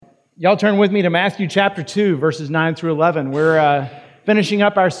Y'all turn with me to Matthew chapter 2, verses 9 through 11. We're finishing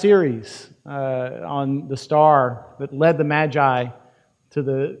up our series on the star that led the Magi to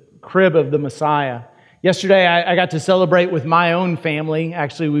the crib of the Messiah. Yesterday, I got to celebrate with my own family.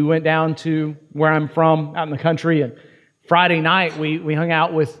 Actually, we went down to where I'm from, out in the country, and Friday night, we hung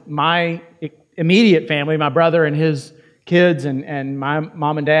out with my immediate family, my brother and his kids, and my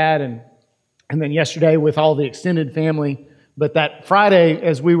mom and dad, and then yesterday with all the extended family. But that Friday,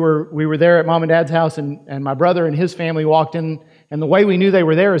 as we were there at Mom and Dad's house, and my brother and his family walked in, and the way we knew they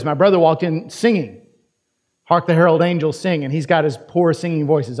were there is my brother walked in singing, "Hark the Herald Angels Sing," and he's got as poor singing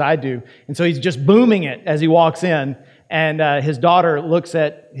voice as I do. And so he's just booming it as he walks in, and his daughter looks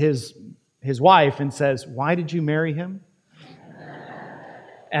at his wife and says, "Why did you marry him?"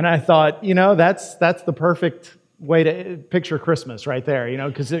 And I thought, that's the perfect way to picture Christmas right there,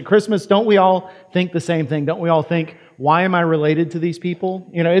 because at Christmas, don't we all think the same thing? Don't we all think, why am I related to these people?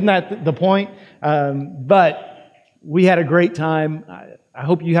 Isn't that the point? But we had a great time. I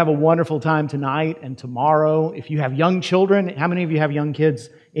hope you have a wonderful time tonight and tomorrow. If you have young children, how many of you have young kids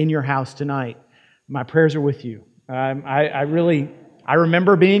in your house tonight? My prayers are with you. I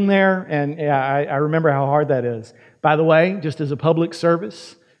remember being there, and I remember how hard that is. By the way, just as a public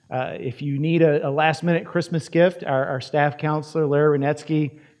service, if you need a last-minute Christmas gift, our staff counselor, Larry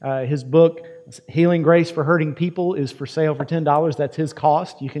Renetsky, his book, Healing Grace for Hurting People, is for sale for $10. That's his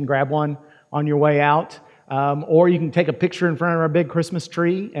cost. You can grab one on your way out. Or you can take a picture in front of our big Christmas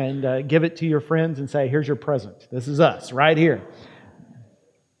tree and give it to your friends and say, "Here's your present. This is us right here."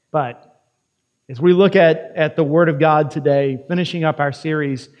 But as we look at the Word of God today, finishing up our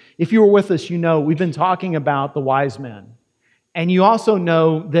series, if you were with us, we've been talking about the wise men. And you also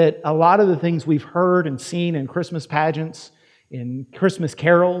know that a lot of the things we've heard and seen in Christmas pageants, in Christmas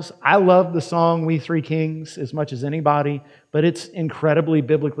carols, I love the song "We Three Kings" as much as anybody, but it's incredibly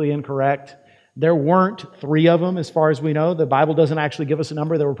biblically incorrect. There weren't three of them as far as we know. The Bible doesn't actually give us a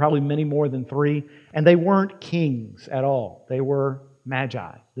number. There were probably many more than three. And they weren't kings at all. They were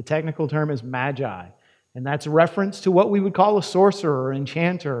magi. The technical term is magi. And that's a reference to what we would call a sorcerer,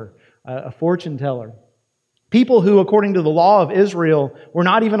 enchanter, a fortune teller. People who, according to the law of Israel, were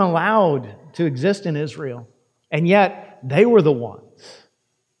not even allowed to exist in Israel. And yet, they were the ones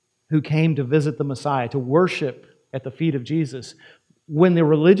who came to visit the Messiah, to worship at the feet of Jesus, when the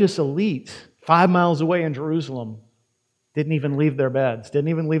religious elite 5 miles away in Jerusalem didn't even leave their beds, didn't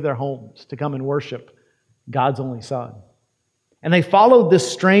even leave their homes to come and worship God's only Son. And they followed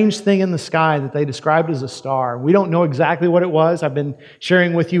this strange thing in the sky that they described as a star. We don't know exactly what it was. I've been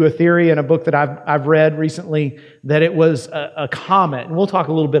sharing with you a theory in a book that I've read recently that it was a comet. And we'll talk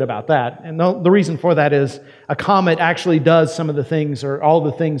a little bit about that. And the reason for that is a comet actually does some of the things, or all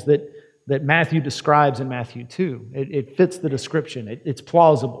the things that Matthew describes in Matthew 2. It fits the description. It's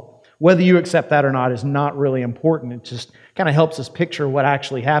plausible. Whether you accept that or not is not really important. It just kind of helps us picture what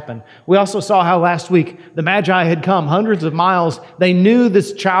actually happened. We also saw how last week the Magi had come hundreds of miles. They knew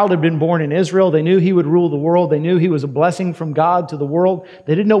this child had been born in Israel. They knew he would rule the world. They knew he was a blessing from God to the world.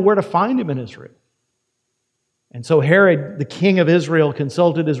 They didn't know where to find him in Israel. And so Herod, the king of Israel,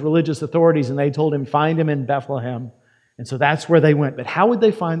 consulted his religious authorities, and they told him, find him in Bethlehem. And so that's where they went. But how would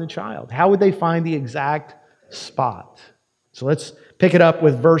they find the child? How would they find the exact spot? So let's pick it up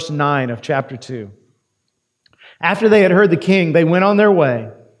with verse 9 of chapter 2. After they had heard the king, they went on their way,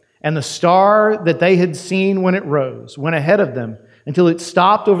 and the star that they had seen when it rose went ahead of them until it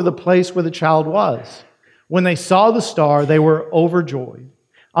stopped over the place where the child was. When they saw the star, they were overjoyed.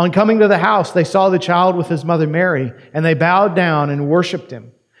 On coming to the house, they saw the child with his mother Mary, and they bowed down and worshipped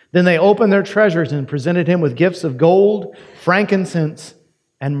him. Then they opened their treasures and presented him with gifts of gold, frankincense,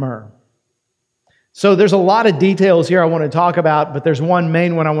 and myrrh. So there's a lot of details here I want to talk about, but there's one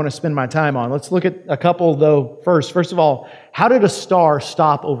main one I want to spend my time on. Let's look at a couple, though, first. First of all, how did a star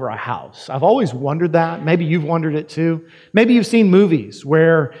stop over a house? I've always wondered that. Maybe you've wondered it too. Maybe you've seen movies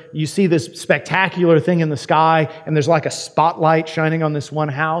where you see this spectacular thing in the sky, and there's like a spotlight shining on this one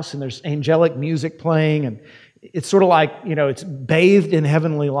house, and there's angelic music playing, and it's sort of like, it's bathed in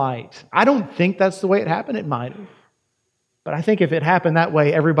heavenly light. I don't think that's the way it happened. It might have. But I think if it happened that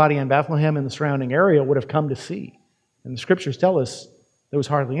way, everybody in Bethlehem and the surrounding area would have come to see. And the scriptures tell us there was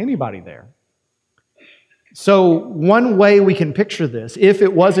hardly anybody there. So one way we can picture this, if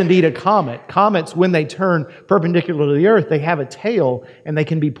it was indeed a comet, comets, when they turn perpendicular to the earth, they have a tail and they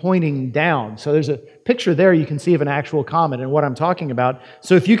can be pointing down. So there's a picture there you can see of an actual comet and what I'm talking about.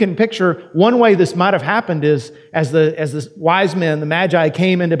 So if you can picture, one way this might have happened is as the wise men, the Magi,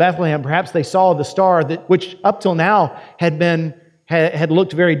 came into Bethlehem, perhaps they saw the star which up till now had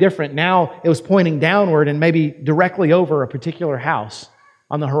looked very different. Now it was pointing downward and maybe directly over a particular house.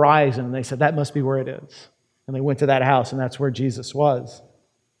 on the horizon, and they said, that must be where it is. And they went to that house, and that's where Jesus was.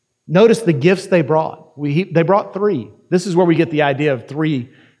 Notice the gifts they brought. They brought 3. This is where we get the idea of 3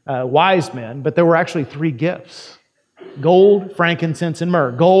 wise men, but there were actually 3 gifts. Gold, frankincense, and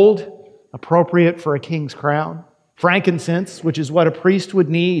myrrh. Gold, appropriate for a king's crown. Frankincense, which is what a priest would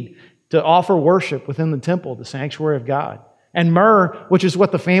need to offer worship within the temple, the sanctuary of God. And myrrh, which is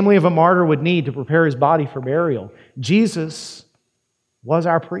what the family of a martyr would need to prepare his body for burial. Jesus was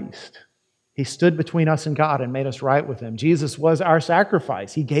our priest. He stood between us and God and made us right with Him. Jesus was our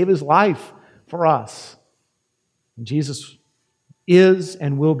sacrifice. He gave His life for us. And Jesus is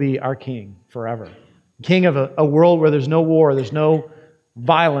and will be our King forever. King of a world where there's no war, there's no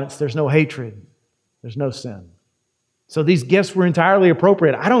violence, there's no hatred, there's no sin. So these gifts were entirely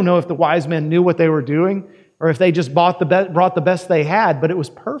appropriate. I don't know if the wise men knew what they were doing or if they just brought the best they had, but it was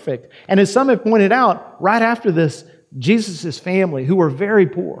perfect. And as some have pointed out, right after this, Jesus' family, who were very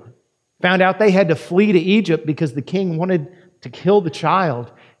poor, found out they had to flee to Egypt because the king wanted to kill the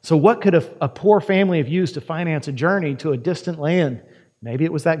child. So what could a poor family have used to finance a journey to a distant land? Maybe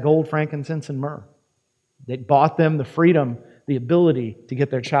it was that gold, frankincense, and myrrh that bought them the freedom, the ability to get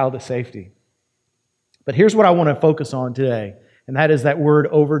their child to safety. But here's what I want to focus on today, and that is that word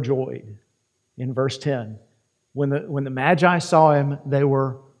overjoyed in verse 10. When the Magi saw him, they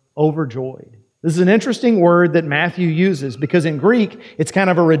were overjoyed. This is an interesting word that Matthew uses because in Greek, it's kind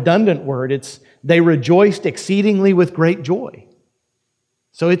of a redundant word. They rejoiced exceedingly with great joy.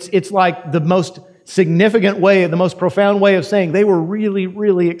 So it's like the most significant way, the most profound way of saying they were really,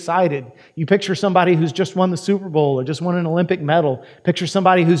 really excited. You picture somebody who's just won the Super Bowl or just won an Olympic medal. Picture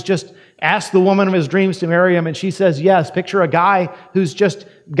somebody who's just asked the woman of his dreams to marry him and she says yes. Picture a guy who's just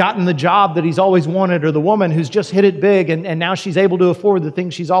gotten the job that he's always wanted, or the woman who's just hit it big and now she's able to afford the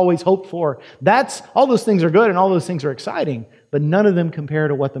things she's always hoped for. All those things are good and all those things are exciting, but none of them compare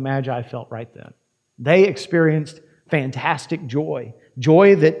to what the Magi felt right then. They experienced fantastic joy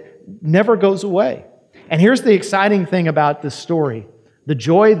that never goes away. And here's the exciting thing about this story. The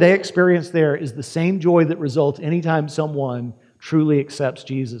joy they experience there is the same joy that results anytime someone truly accepts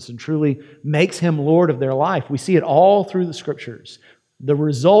Jesus and truly makes Him Lord of their life. We see it all through the Scriptures. The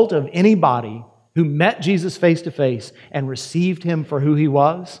result of anybody who met Jesus face to face and received Him for who He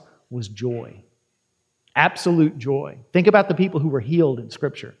was joy. Absolute joy. Think about the people who were healed in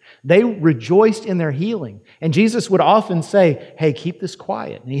Scripture. They rejoiced in their healing. And Jesus would often say, hey, keep this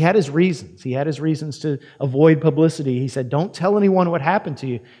quiet. And He had His reasons. He had His reasons to avoid publicity. He said, don't tell anyone what happened to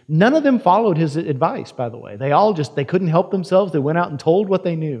you. None of them followed His advice, by the way. They couldn't help themselves. They went out and told what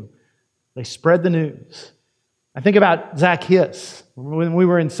they knew. They spread the news. I think about Zacchaeus. When we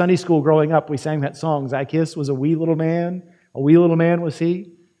were in Sunday school growing up, we sang that song, Zacchaeus was a wee little man. A wee little man was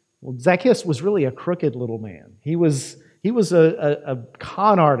he. Well, Zacchaeus was really a crooked little man. He was a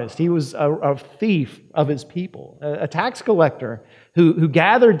con artist. He was a thief of his people, a tax collector who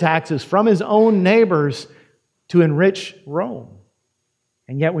gathered taxes from his own neighbors to enrich Rome.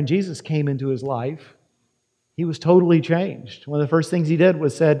 And yet when Jesus came into his life, he was totally changed. One of the first things he did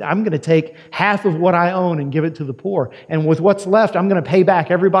was said, I'm going to take half of what I own and give it to the poor. And with what's left, I'm going to pay back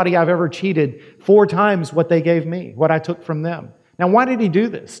everybody I've ever cheated 4 times what they gave me, what I took from them. Now, why did he do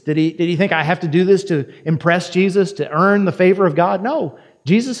this? Did he think I have to do this to impress Jesus, to earn the favor of God? No.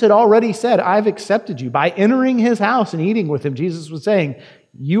 Jesus had already said, I've accepted you. By entering His house and eating with Him, Jesus was saying,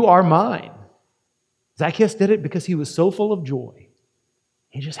 you are mine. Zacchaeus did it because he was so full of joy.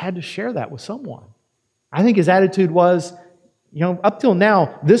 He just had to share that with someone. I think his attitude was, up till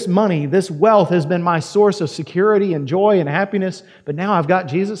now, this money, this wealth has been my source of security and joy and happiness, but now I've got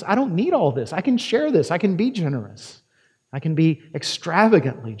Jesus. I don't need all this. I can share this. I can be generous. I can be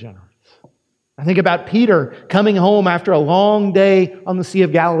extravagantly generous. I think about Peter coming home after a long day on the Sea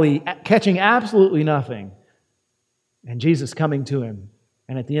of Galilee, catching absolutely nothing, and Jesus coming to him.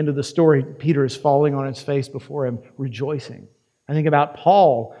 And at the end of the story, Peter is falling on his face before Him, rejoicing. I think about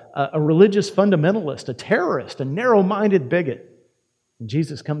Paul, a religious fundamentalist, a terrorist, a narrow-minded bigot. And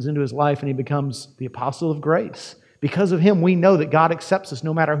Jesus comes into his life and he becomes the apostle of grace. Because of him, we know that God accepts us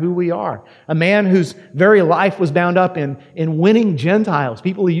no matter who we are. A man whose very life was bound up in winning Gentiles,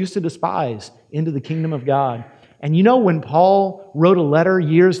 people he used to despise, into the kingdom of God. And when Paul wrote a letter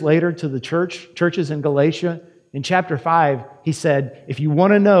years later to the churches in Galatia, in chapter 5, he said, if you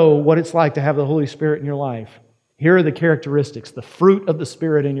want to know what it's like to have the Holy Spirit in your life, here are the characteristics, the fruit of the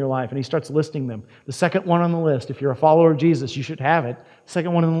Spirit in your life. And he starts listing them. The second one on the list, if you're a follower of Jesus, you should have it. The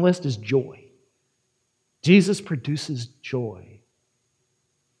second one on the list is joy. Jesus produces joy.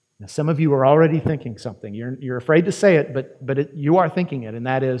 Now, some of you are already thinking something. You're afraid to say it, but you are thinking it, and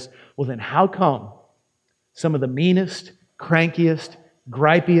that is, well, then how come some of the meanest, crankiest,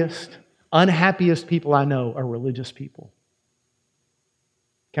 gripiest, unhappiest people I know are religious people.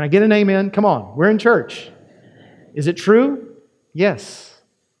 Can I get an amen? Come on, we're in church. Is it true? Yes,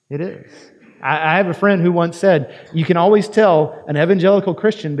 it is. I have a friend who once said, you can always tell an evangelical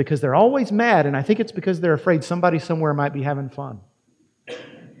Christian because they're always mad, and I think it's because they're afraid somebody somewhere might be having fun.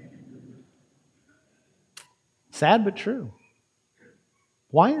 Sad but true.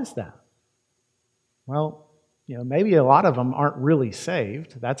 Why is that? Well, maybe a lot of them aren't really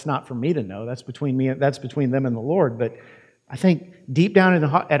saved. That's not for me to know. That's between them and the Lord. But I think deep down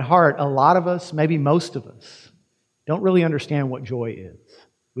at heart, a lot of us, maybe most of us, don't really understand what joy is.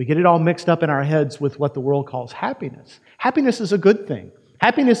 We get it all mixed up in our heads with what the world calls happiness. Happiness is a good thing.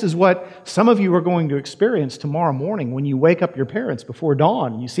 Happiness is what some of you are going to experience tomorrow morning when you wake up your parents before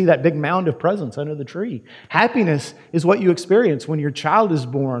dawn and you see that big mound of presents under the tree. Happiness is what you experience when your child is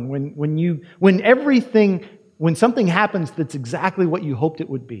born, when something happens that's exactly what you hoped it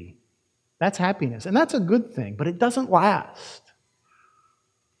would be. That's happiness. And that's a good thing, but it doesn't last.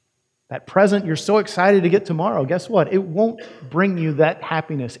 That present you're so excited to get tomorrow, guess what? It won't bring you that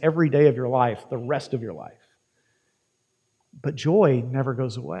happiness every day of your life, the rest of your life. But joy never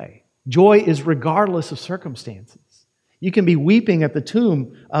goes away. Joy is regardless of circumstances. You can be weeping at the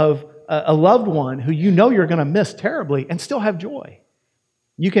tomb of a loved one who you know you're going to miss terribly and still have joy.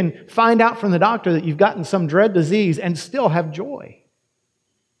 You can find out from the doctor that you've gotten some dread disease and still have joy.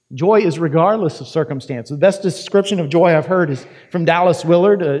 Joy is regardless of circumstance. The best description of joy I've heard is from Dallas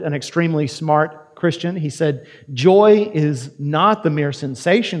Willard, an extremely smart Christian. He said, joy is not the mere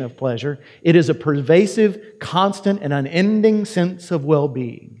sensation of pleasure. It is a pervasive, constant, and unending sense of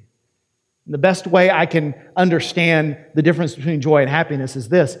well-being. The best way I can understand the difference between joy and happiness is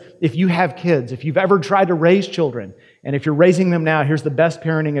this. If you have kids, if you've ever tried to raise children, and if you're raising them now, here's the best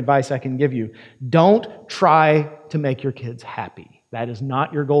parenting advice I can give you. Don't try to make your kids happy. That is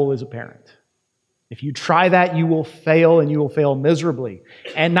not your goal as a parent. If you try that, you will fail, and you will fail miserably.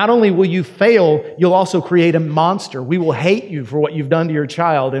 And not only will you fail, you'll also create a monster. We will hate you for what you've done to your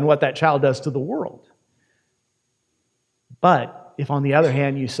child and what that child does to the world. But if on the other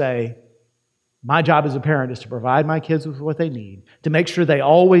hand you say, my job as a parent is to provide my kids with what they need, to make sure they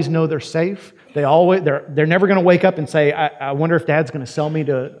always know they're safe. They're never going to wake up and say, I wonder if Dad's going to sell me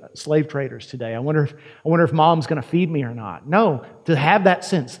to slave traders today. I wonder if Mom's going to feed me or not. No, to have that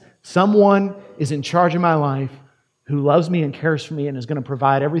sense, someone is in charge of my life who loves me and cares for me and is going to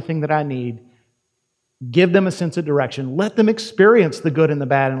provide everything that I need. Give them a sense of direction. Let them experience the good and the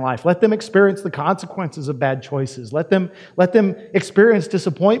bad in life. Let them experience the consequences of bad choices. Let them experience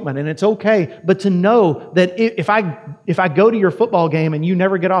disappointment, and it's okay. But to know that if I go to your football game and you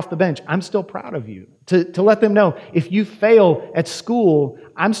never get off the bench, I'm still proud of you. To let them know, if you fail at school,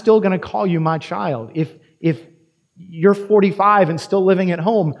 I'm still going to call you my child. If you're 45 and still living at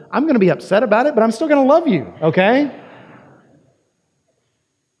home, I'm going to be upset about it, but I'm still going to love you, okay?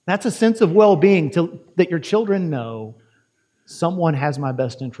 That's a sense of well-being, that your children know someone has my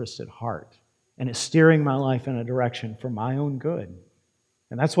best interests at heart and is steering my life in a direction for my own good.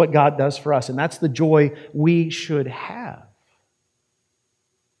 And that's what God does for us, and that's the joy we should have.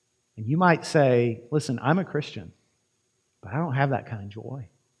 And you might say, listen, I'm a Christian, but I don't have that kind of joy.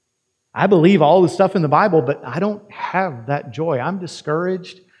 I believe all the stuff in the Bible, but I don't have that joy. I'm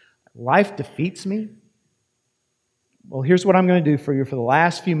discouraged. Life defeats me. Well, here's what I'm going to do for you for the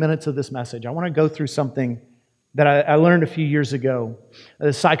last few minutes of this message. I want to go through something that I learned a few years ago.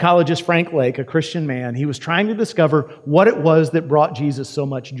 The psychologist Frank Lake, a Christian man, he was trying to discover what it was that brought Jesus so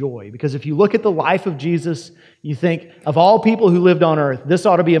much joy. Because if you look at the life of Jesus, you think, of all people who lived on earth, this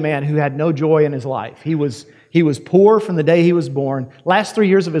ought to be a man who had no joy in his life. He was poor from the day he was born. Last 3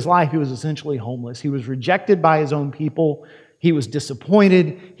 years of his life, he was essentially homeless. He was rejected by his own people. He was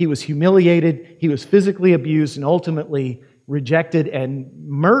disappointed, he was humiliated, he was physically abused, and ultimately rejected and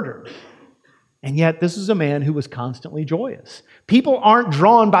murdered. And yet, this is a man who was constantly joyous. People aren't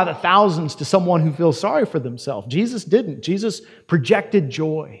drawn by the thousands to someone who feels sorry for themselves. Jesus didn't. Jesus projected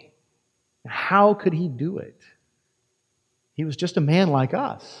joy. How could he do it? He was just a man like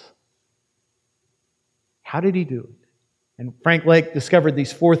us. How did he do it? And Frank Lake discovered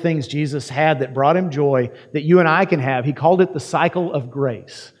these 4 things Jesus had that brought him joy that you and I can have. He called it the cycle of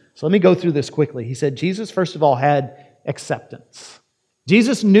grace. So let me go through this quickly. He said Jesus, first of all, had acceptance.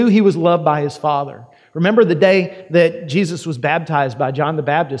 Jesus knew he was loved by his Father. Remember the day that Jesus was baptized by John the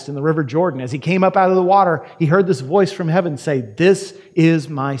Baptist in the River Jordan. As he came up out of the water, he heard this voice from heaven say, "This is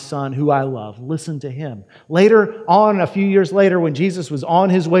my Son who I love. Listen to him." Later on, a few years later, when Jesus was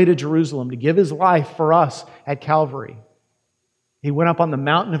on his way to Jerusalem to give his life for us at Calvary, he went up on the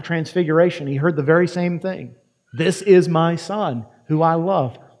mountain of transfiguration. He heard the very same thing. "This is my Son who I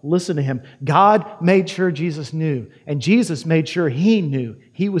love. Listen to him. God made sure Jesus knew, and Jesus made sure he knew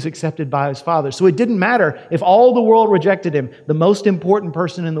he was accepted by his Father. So it didn't matter if all the world rejected him. The most important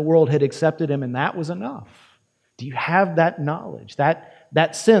person in the world had accepted him, and that was enough. Do you have that knowledge,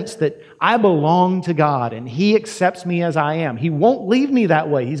 that sense that I belong to God and he accepts me as I am? He won't leave me that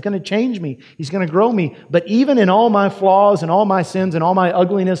way. He's going to change me. He's going to grow me. But even in all my flaws and all my sins and all my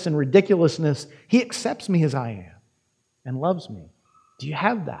ugliness and ridiculousness, he accepts me as I am and loves me. Do you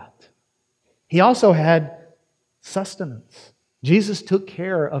have that? He also had sustenance. Jesus took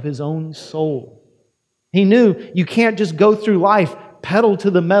care of his own soul. He knew you can't just go through life pedal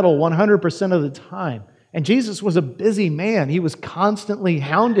to the metal 100% of the time. And Jesus was a busy man. He was constantly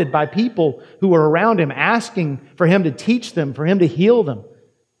hounded by people who were around him, asking for him to teach them, for him to heal them.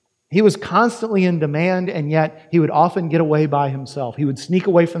 He was constantly in demand, and yet he would often get away by himself. He would sneak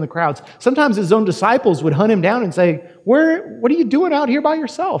away from the crowds. Sometimes his own disciples would hunt him down and say, what are you doing out here by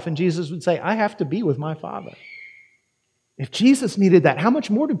yourself? And Jesus would say, I have to be with my Father. If Jesus needed that, how much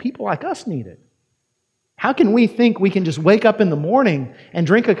more do people like us need it? How can we think we can just wake up in the morning and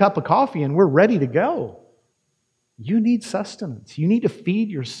drink a cup of coffee and we're ready to go? You need sustenance. You need to feed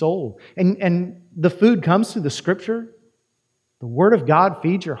your soul. And the food comes through the Scripture. The Word of God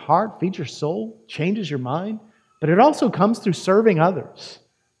feeds your heart, feeds your soul, changes your mind. But it also comes through serving others.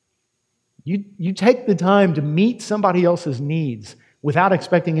 You take the time to meet somebody else's needs without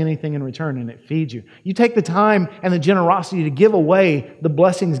expecting anything in return, and it feeds you. You take the time and the generosity to give away the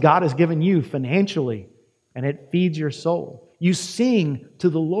blessings God has given you financially, and it feeds your soul. You sing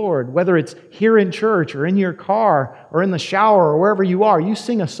to the Lord, whether it's here in church or in your car or in the shower or wherever you are. You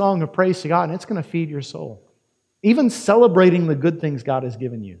sing a song of praise to God, and it's going to feed your soul. Even celebrating the good things God has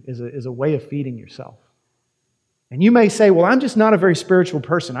given you is a way of feeding yourself. And you may say, well, I'm just not a very spiritual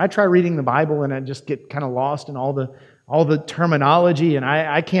person. I try reading the Bible and I just get kind of lost in all the terminology, and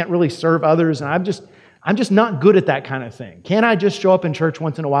I can't really serve others, and I'm just not good at that kind of thing. Can't I just show up in church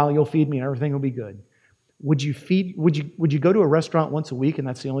once in a while, you'll feed me and everything will be good? Would you go to a restaurant once a week and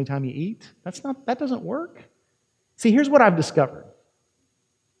that's the only time you eat? That doesn't work. See, here's what I've discovered.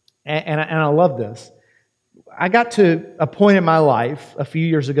 And I love this. I got to a point in my life a few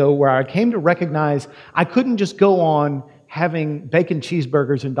years ago where I came to recognize I couldn't just go on having bacon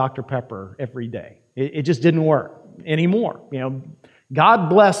cheeseburgers and Dr. Pepper every day. It just didn't work anymore. God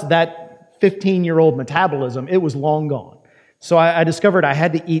bless that 15-year-old metabolism. It was long gone. So I discovered I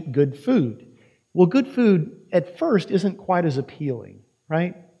had to eat good food. Well, good food at first isn't quite as appealing,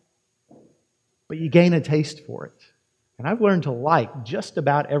 right? But you gain a taste for it. And I've learned to like just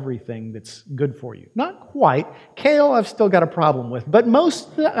about everything that's good for you. Not quite. Kale, I've still got a problem with. But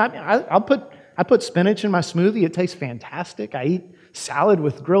I put spinach in my smoothie. It tastes fantastic. I eat salad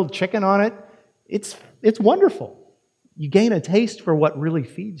with grilled chicken on it. It's wonderful. You gain a taste for what really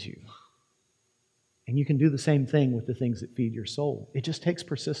feeds you. And you can do the same thing with the things that feed your soul. It just takes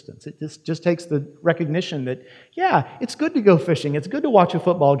persistence. It just takes the recognition that, yeah, it's good to go fishing. It's good to watch a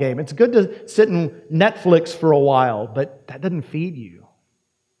football game. It's good to sit in Netflix for a while, but that doesn't feed you.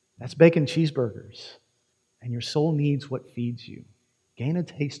 That's bacon cheeseburgers. And your soul needs what feeds you. Gain a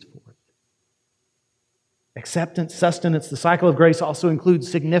taste for it. Acceptance, sustenance, the cycle of grace also includes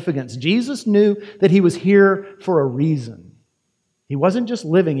significance. Jesus knew that he was here for a reason. He wasn't just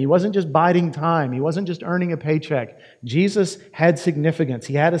living. He wasn't just biding time. He wasn't just earning a paycheck. Jesus had significance.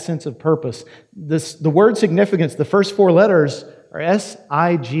 He had a sense of purpose. The word significance, the first four letters are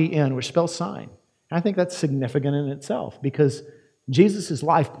S-I-G-N, which spells sign. And I think that's significant in itself because Jesus'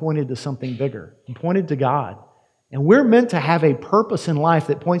 life pointed to something bigger. He pointed to God. And we're meant to have a purpose in life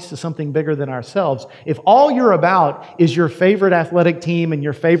that points to something bigger than ourselves. If all you're about is your favorite athletic team and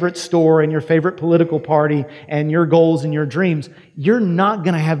your favorite store and your favorite political party and your goals and your dreams, you're not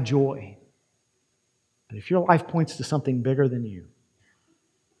going to have joy. But if your life points to something bigger than you,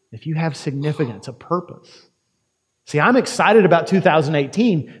 if you have significance, a purpose. See, I'm excited about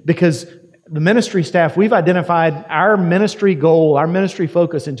 2018 because the ministry staff, we've identified our ministry goal, our ministry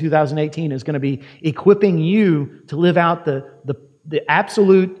focus in 2018 is going to be equipping you to live out the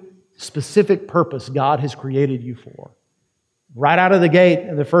absolute specific purpose God has created you for. Right out of the gate,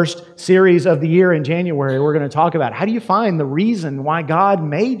 in the first series of the year in January, we're going to talk about how do you find the reason why God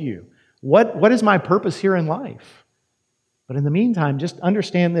made you? What is my purpose here in life? But in the meantime, just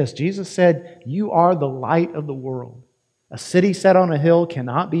understand this. Jesus said, you are the light of the world. A city set on a hill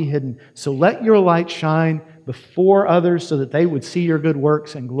cannot be hidden. So let your light shine before others so that they would see your good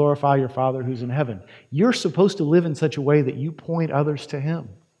works and glorify your Father who's in heaven. You're supposed to live in such a way that you point others to Him.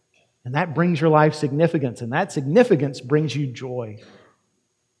 And that brings your life significance. And that significance brings you joy.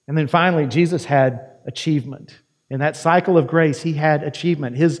 And then finally, Jesus had achievement. In that cycle of grace, he had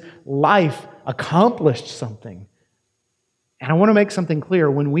achievement. His life accomplished something. And I want to make something clear.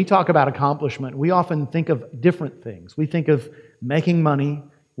 When we talk about accomplishment, we often think of different things. We think of making money.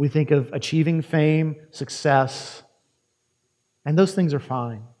 We think of achieving fame, success. And those things are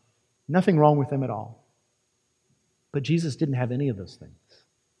fine. Nothing wrong with them at all. But Jesus didn't have any of those things.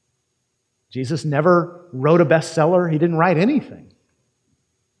 Jesus never wrote a bestseller. He didn't write anything.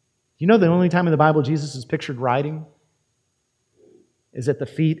 You know the only time in the Bible Jesus is pictured writing is at the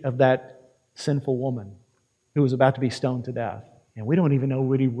feet of that sinful woman who was about to be stoned to death. And we don't even know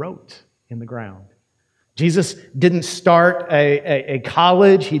what he wrote in the ground. Jesus didn't start a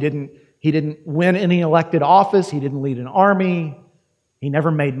college. He didn't win any elected office. He didn't lead an army. He never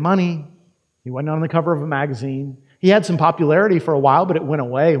made money. He wasn't on the cover of a magazine. He had some popularity for a while, but it went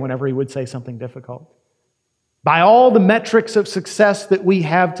away whenever he would say something difficult. By all the metrics of success that we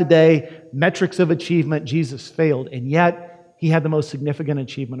have today, metrics of achievement, Jesus failed. And yet, he had the most significant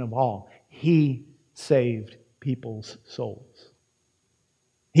achievement of all. He saved people's souls.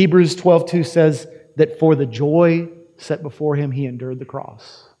 Hebrews 12:2 says that for the joy set before him, he endured the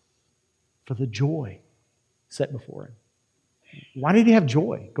cross. For the joy set before him. Why did he have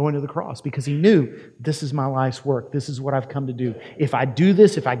joy going to the cross? Because he knew, this is my life's work. This is what I've come to do. If I do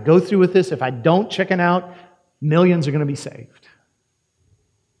this, if I go through with this, if I don't chicken out, millions are going to be saved.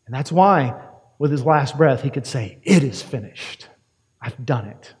 And that's why, with his last breath, he could say, it is finished. I've done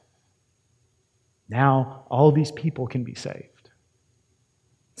it. Now, all these people can be saved.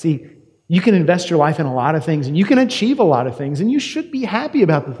 See, you can invest your life in a lot of things, and you can achieve a lot of things, and you should be happy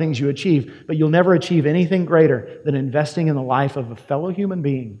about the things you achieve, but you'll never achieve anything greater than investing in the life of a fellow human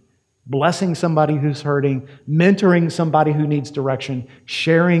being, blessing somebody who's hurting, mentoring somebody who needs direction,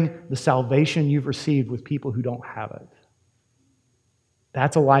 sharing the salvation you've received with people who don't have it.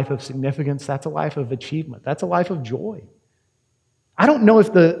 That's a life of significance. That's a life of achievement. That's a life of joy. I don't know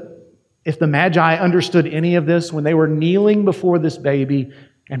if the Magi understood any of this when they were kneeling before this baby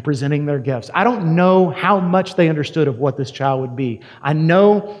and presenting their gifts. I don't know how much they understood of what this child would be. I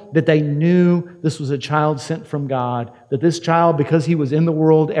know that they knew this was a child sent from God, that this child, because he was in the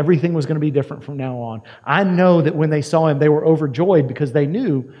world, everything was going to be different from now on. I know that when they saw him, they were overjoyed because they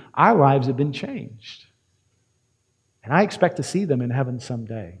knew our lives had been changed. And I expect to see them in heaven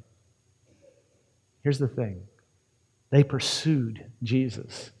someday. Here's the thing. They pursued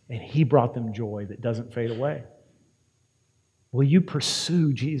Jesus, and he brought them joy that doesn't fade away. Will you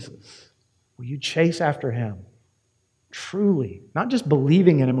pursue Jesus? Will you chase after him? Truly, not just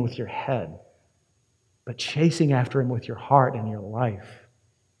believing in him with your head, but chasing after him with your heart and your life.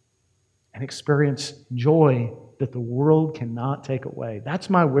 And experience joy that the world cannot take away. That's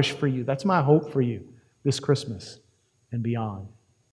my wish for you. That's my hope for you this Christmas and beyond.